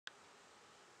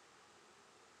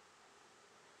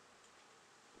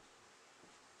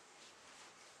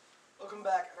welcome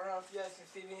back. I don't know if you guys can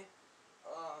see me.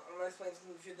 I'm going to explain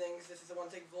a few things. This is a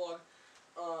one-take vlog.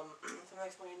 So I'm going to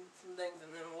explain some things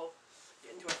and then we'll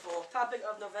get into a full topic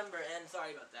of November, and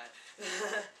sorry about that.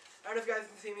 I don't know if you guys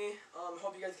can see me.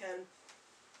 Hope you guys can.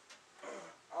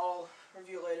 I'll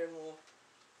review it later and we'll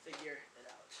figure it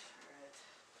out.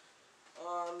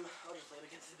 Alright. I'll just lay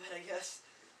it against the bed, I guess.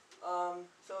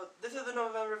 So this is the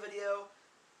November video.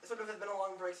 It sort of has been a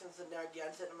long break since the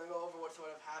Narragansett. I'm going to go over what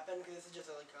sort of happened, because this is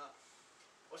just a,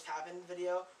 what's happened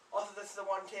video. Also, this is a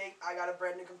one take. I got a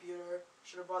brand new computer.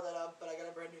 Should have brought that up, but I got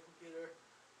a brand new computer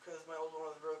because my old one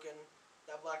was broken.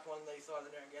 That black one that you saw in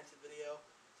the Narragansett video.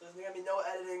 So there's going to be no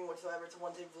editing whatsoever. It's a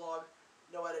one take vlog.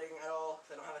 No editing at all,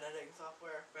 because I don't have an editing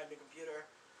software. Brand new computer.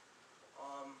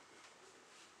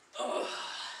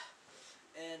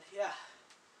 And yeah.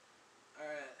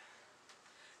 Alright.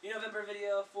 New November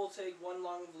video, full take, one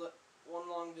long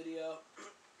video.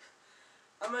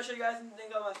 I'm gonna show you guys something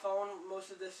on my phone.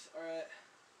 Most of this, alright.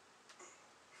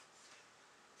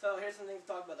 So here's some things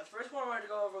to talk about. The first one I wanted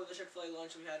to go over was the Chick-fil-A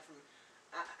lunch we had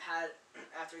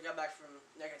after we got back from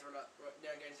Narragansett,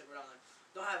 Rhode Island.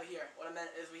 Don't have it here. What I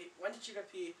meant is we went to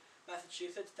Chicopee,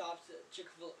 Massachusetts, stopped at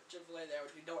Chick-fil-A there,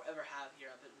 which we don't ever have here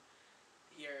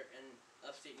in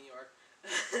upstate New York.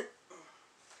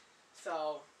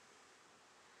 So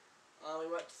we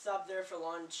went to stop there for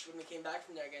lunch when we came back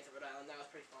from Narragansett, Rhode Island. That was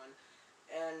pretty fun.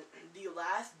 And the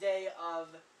last day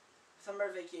of summer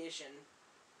vacation,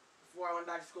 before I went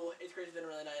back to school, 8th grade has been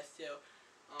really nice too.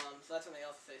 So that's something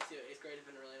else to say too. 8th grade has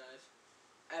been really nice.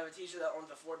 I have a teacher that owns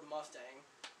a Ford Mustang,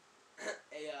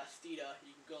 a Steeda.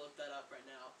 You can go look that up right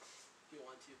now if you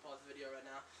want to. Pause the video right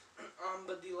now.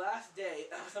 But the last day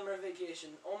of summer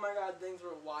vacation, oh my God, things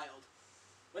were wild.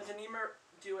 Went to Niemer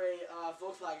to a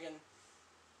Volkswagen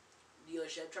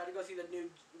dealership. Tried to go see the new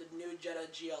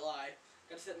Jetta GLI.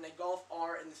 Got to sit in a Golf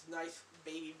R in this nice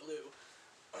baby blue,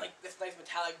 like this nice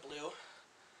metallic blue.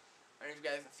 I don't know if you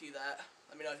guys can see that.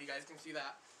 Let me know if you guys can see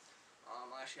that. I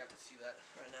actually have to see that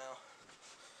right now.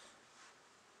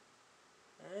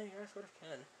 You guys sort of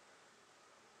can.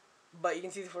 But you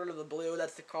can see sort of the blue.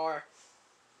 That's the car.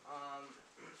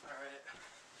 Alright.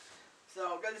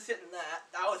 So got to sit in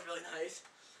that. That was really nice.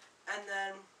 And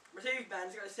then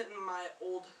Mercedes-Benz. Got to sit in my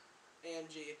old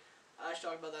AMG. I should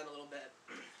talk about that in a little bit.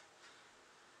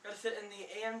 Got to sit in the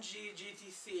AMG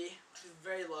GTC, which is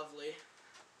very lovely.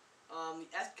 The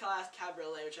S-Class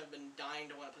Cabriolet, which I've been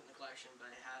dying to want to put in the collection, but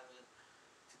I haven't.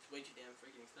 It's way too damn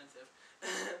freaking expensive.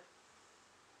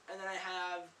 And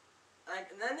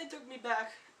then they took me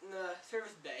back in the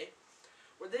service bay,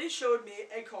 where they showed me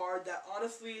a car that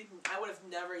honestly I would have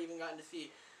never even gotten to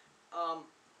see. I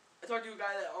talked to a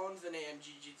guy that owns an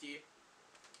AMG GT,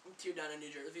 down in New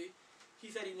Jersey.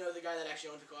 He said he knows the guy that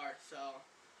actually owns the car, so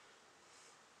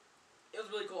it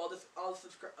was really cool.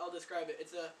 I'll describe it.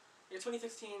 It's a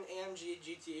 2016 AMG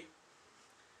GT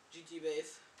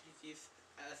base, GT's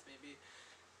S maybe.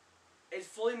 It's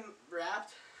fully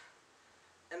wrapped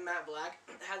in matte black.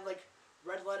 It had like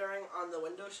red lettering on the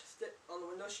window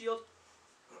shield.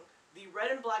 The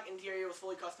red and black interior was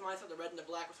fully customized, so the red and the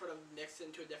black was sort of mixed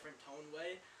into a different tone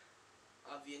way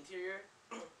of the interior.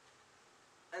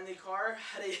 And the car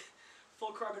had a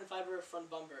full carbon fiber front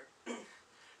bumper.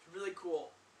 It's really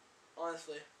cool,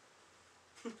 honestly.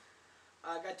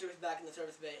 I got to it back in the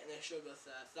service bay and they showed us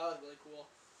that, so that was really cool.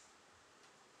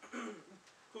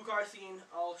 Cool car scene.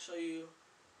 I'll show you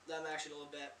them actually a little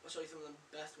bit. I'll show you some of the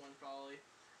best ones probably.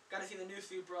 Got to see the new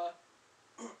Supra,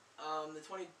 the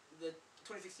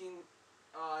 2016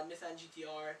 Nissan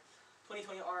GT-R,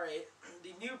 2020 R8,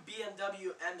 the new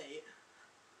BMW M8,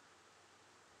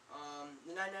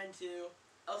 the 992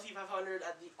 LC500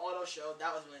 at the auto show.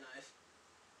 That was really nice.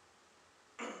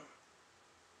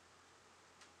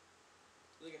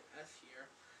 Look at S here.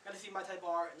 Got to see my Type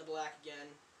R in the black again.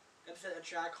 Got to sit in a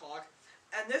Trackhawk.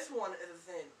 And this one is the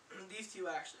thing. These two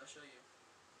actually, I'll show you.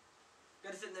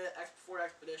 Got to sit in the Ford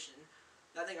Expedition.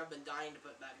 That thing I've been dying to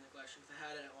put back in the collection because I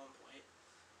had it at one point.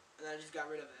 And then I just got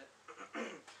rid of it.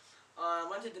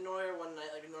 Went to Denoyer one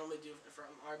night like I normally do from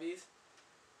Arby's.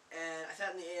 And I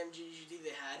sat in the AMG GT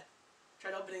they had.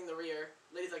 Tried opening the rear.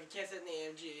 Lady's like, you can't sit in the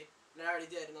AMG. And I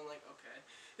already did. And I'm like, okay.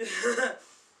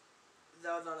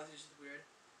 That was honestly just weird.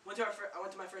 I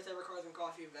went to my first ever Cars and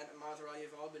Coffee event in Maserati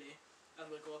of Albany. That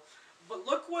was really cool. But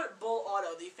look what Bull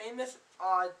Auto, the famous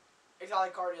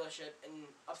exotic car dealership in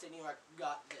upstate New York,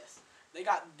 got this. They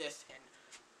got this in.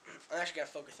 I'm actually gonna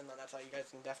focus in on that so you guys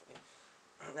can definitely.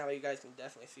 Now you guys can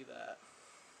definitely see that.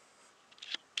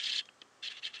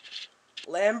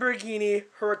 Lamborghini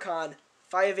Huracan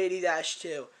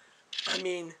 580-2. I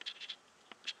mean,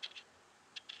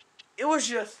 it was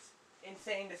just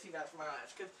insane to see that from my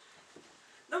eyes. Cause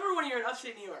Number one, you're in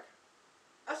upstate New York.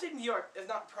 Upstate New York is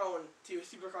not prone to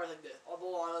supercars like this,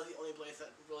 although Long Island is the only place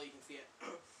that really you can see it.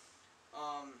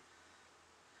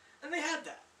 And they had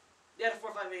that. They had a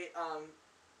 458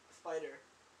 Spider,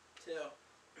 too,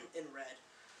 in red.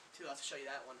 Too, I'll have to show you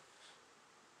that one.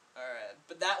 Alright,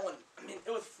 but that one, I mean,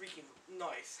 it was freaking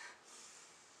nice.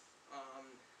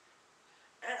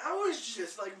 And I was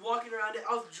just, like, walking around it,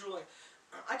 I was drooling.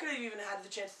 I could have even had the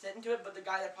chance to sit into it, but the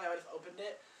guy that probably would have opened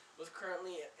it was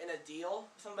currently in a deal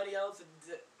with somebody else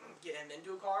to get him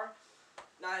into a car.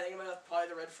 Now I think about it, probably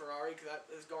the red Ferrari, because that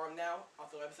is gone now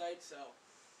off the website, so,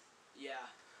 yeah.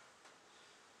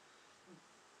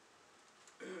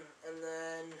 And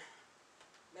then,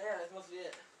 man, that's mostly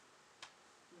it.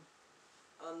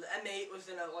 The M8 was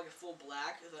in like a full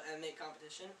black. It was an M8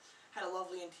 competition. Had a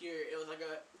lovely interior. It was like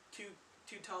a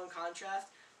two-tone contrast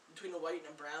between the white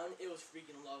and the brown. It was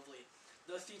freaking lovely.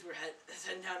 Those seats were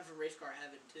sent down from race car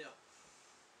heaven too.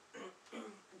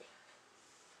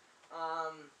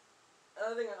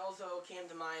 Another thing that also came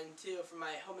to mind too from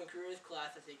my home and careers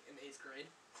class I think in 8th grade.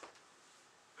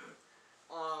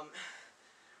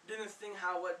 Doing this thing,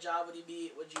 what job would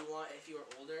you want if you were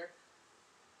older?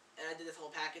 And I did this whole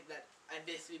packet that I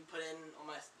basically put in all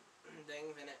my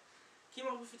things, and it came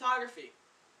up with photography.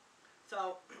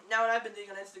 So, now what I've been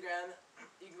doing on Instagram,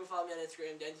 you can go follow me on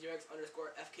Instagram,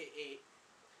 DanT-Rex_FK8.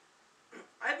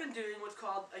 I've been doing what's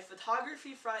called a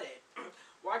Photography Friday,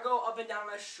 where I go up and down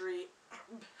my street,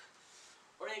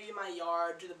 or maybe my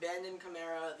yard, to the abandoned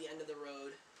Camaro at the end of the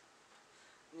road,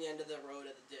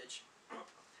 at the ditch.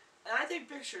 And I take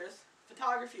pictures,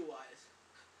 photography-wise.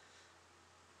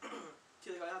 I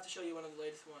have to show you one of the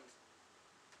latest ones.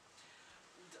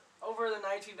 Over the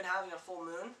nights we've been having a full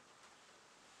moon.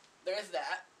 There's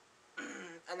that.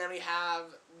 And then we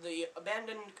have the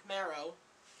abandoned Camaro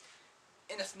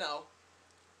in the snow.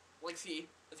 Like, see,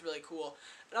 it's really cool.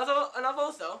 And I've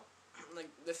also,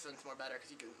 like, this one's more better because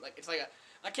you can, like, it's like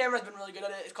my camera's been really good at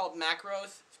it. It's called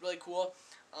Macros. It's really cool.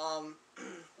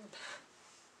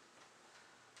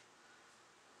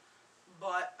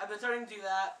 But I've been starting to do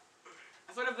that.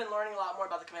 I've sort of been learning a lot more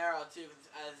about the Camaro too,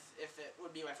 as if it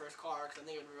would be my first car, because I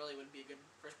think it really would be a good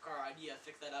first car idea.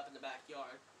 Fix that up in the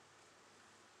backyard.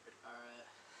 Alright.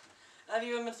 And I've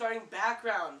even been starting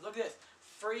backgrounds. Look at this.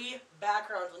 Free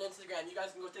backgrounds on Instagram. You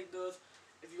guys can go take those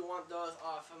if you want those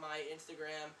off of my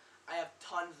Instagram. I have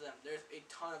tons of them. There's a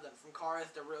ton of them. From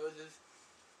cars to roses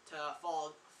to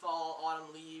fall,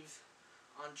 autumn leaves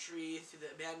on trees to the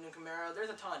abandoned Camaro.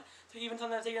 There's a ton. To even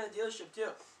something I'm taking at the dealership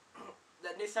too.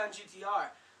 That Nissan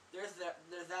GTR, there's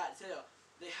that too.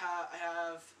 I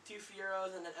have 2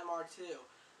 Fieros and an MR2.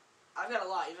 I've got a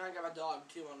lot. Even I got my dog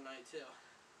too one night too.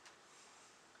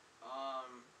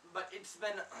 But it's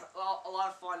been a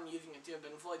lot of fun using it too. I've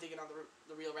been fully taking on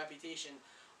the real reputation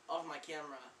of my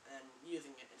camera and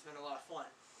using it. It's been a lot of fun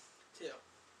too.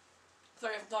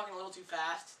 Sorry if I'm talking a little too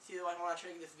fast too. I want to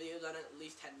try to get this video done in at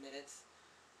least 10 minutes.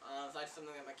 So that's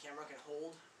something that my camera can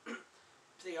hold.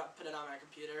 So I'll put it on my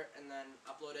computer and then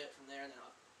upload it from there, and then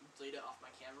I'll delete it off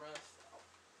my camera. So,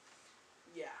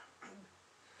 yeah.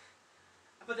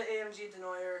 I put the AMG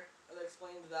denoyer, as I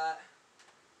explained that.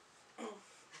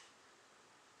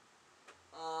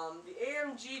 The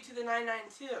AMG to the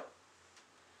 992.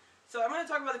 So I'm going to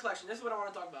talk about the collection. This is what I want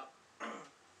to talk about.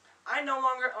 I no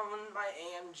longer own my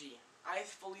AMG. I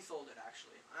fully sold it,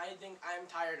 actually. I think I'm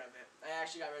tired of it. I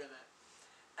actually got rid of it.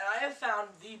 And I have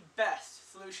found the best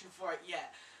solution for it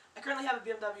yet. I currently have a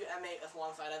BMW M8 that's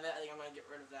alongside of it. I think I'm going to get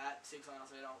rid of that too, because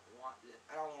honestly I don't want it.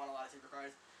 I don't want a lot of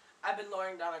supercars. I've been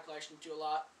lowering down my collection to a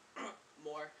lot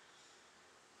more.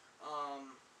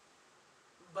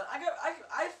 But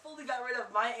I fully got rid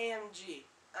of my AMG,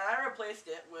 and I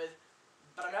replaced it with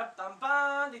the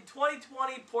 2020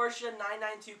 Porsche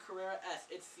 992 Carrera S.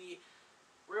 It's the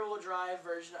rear-wheel drive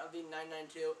version of the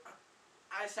 992.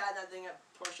 I sat in that thing at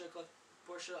Porsche of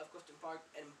Clifton Park,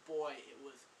 and boy, it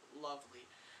was lovely.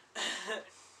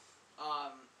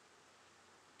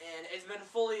 And it's been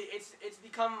it's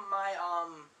become my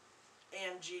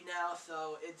AMG now,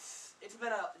 so it's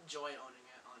been a joy owning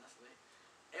it, honestly.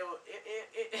 It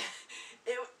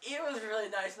was really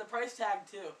nice, and the price tag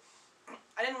too.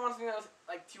 I didn't want something that was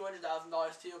like $200,000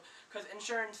 too, because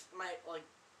insurance might I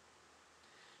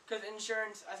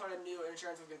sort of knew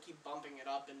insurance was gonna keep bumping it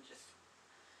up, and just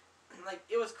like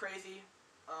it was crazy.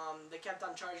 They kept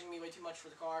on charging me way too much for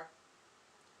the car,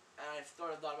 and I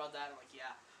sort of thought about that, and I'm like,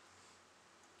 yeah.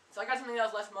 So I got something that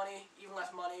was less money, even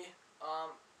less money.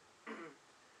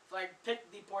 So I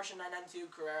picked the Porsche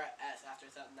 992 Carrera S after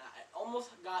I sat in that. I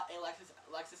almost got a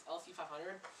Lexus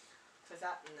LC500, so I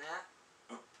sat in that.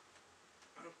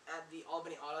 at the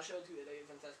Albany Auto Show too. The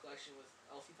Vintage Collection with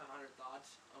LC 500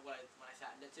 thoughts of when I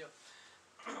sat in it too.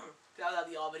 That was at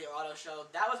the Albany Auto Show.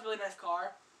 That was a really nice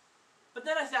car. But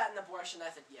then I sat in the Porsche and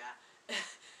I said, yeah.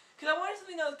 Because I wanted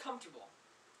something that was comfortable.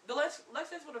 The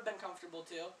Lexus would have been comfortable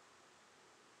too.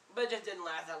 But it just didn't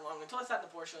last that long. Until I sat in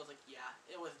the Porsche, I was like, yeah,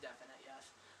 it was definite, yes.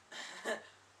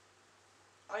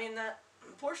 I mean, that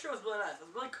Porsche was really nice. It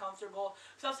was really comfortable.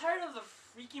 So I was tired of the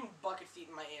freaking bucket seat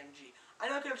in my AMG.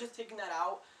 I know I could have just taken that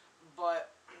out,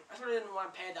 but I sort of didn't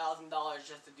want to pay $1,000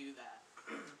 just to do that.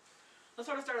 So I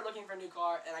sort of started looking for a new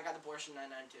car, and I got the Porsche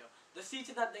 992. The seats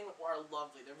in that thing are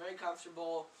lovely. They're very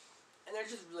comfortable, and they're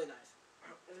just really nice.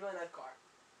 It's a really nice car.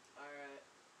 Alright.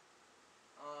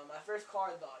 My first car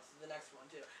thoughts is the next one,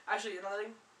 too. Actually, another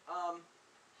thing.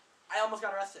 I almost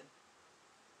got arrested.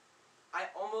 I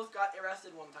almost got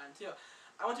arrested one time, too.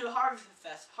 I went to a Harvest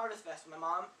Fest with my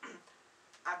mom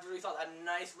after we saw that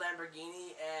nice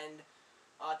Lamborghini and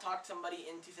talked somebody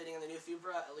into sitting in the new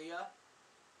Supra at Aaliyah.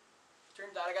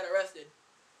 Turns out I got arrested.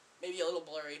 Maybe a little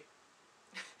blurry.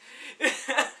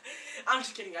 I'm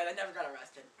just kidding, guys. I never got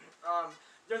arrested.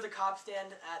 There's a cop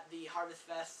stand at the Harvest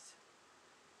Fest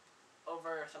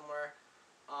over somewhere.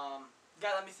 The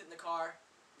guy let me sit in the car,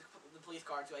 the police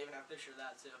car too. I even have a picture of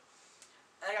that too.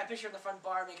 And I got a picture in the front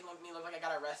bar making me look like I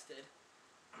got arrested.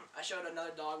 I showed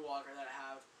another dog walker that I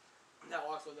have that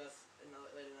walks with us in the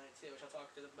late at night too, which I'll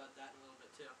talk about that in a little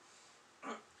bit too.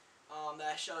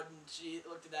 That I showed, and she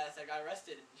looked at that and said I got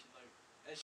arrested, and she